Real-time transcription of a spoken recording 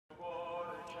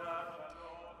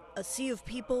A sea of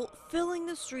people filling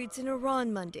the streets in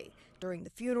Iran Monday during the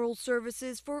funeral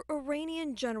services for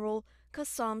Iranian General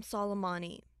Qasem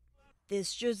Soleimani.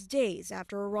 This just days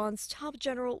after Iran's top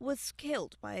general was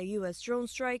killed by a U.S. drone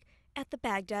strike at the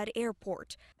Baghdad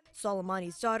airport.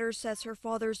 Soleimani's daughter says her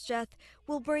father's death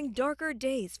will bring darker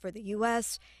days for the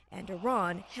U.S., and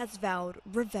Iran has vowed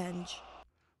revenge.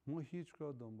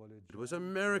 It was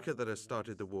America that has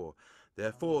started the war.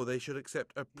 Therefore, they should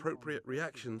accept appropriate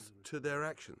reactions to their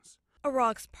actions.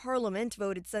 Iraq's parliament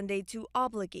voted Sunday to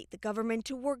obligate the government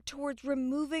to work towards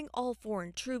removing all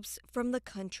foreign troops from the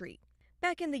country.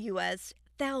 Back in the U.S.,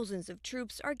 thousands of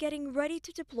troops are getting ready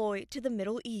to deploy to the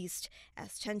Middle East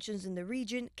as tensions in the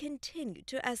region continue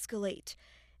to escalate.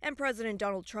 And President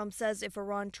Donald Trump says if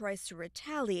Iran tries to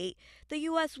retaliate, the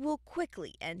U.S. will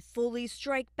quickly and fully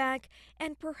strike back,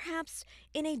 and perhaps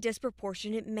in a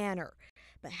disproportionate manner.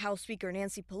 But House Speaker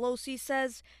Nancy Pelosi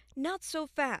says not so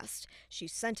fast. She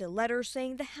sent a letter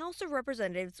saying the House of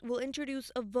Representatives will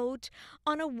introduce a vote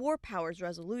on a war powers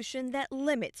resolution that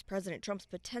limits President Trump's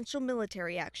potential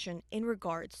military action in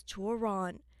regards to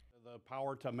Iran. The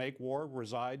power to make war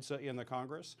resides in the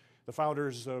Congress. The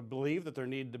founders believe that there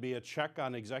needed to be a check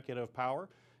on executive power.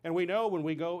 And we know when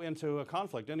we go into a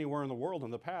conflict anywhere in the world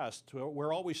in the past,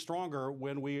 we're always stronger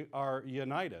when we are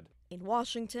united. In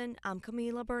Washington, I'm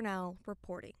Camila Bernal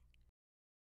reporting.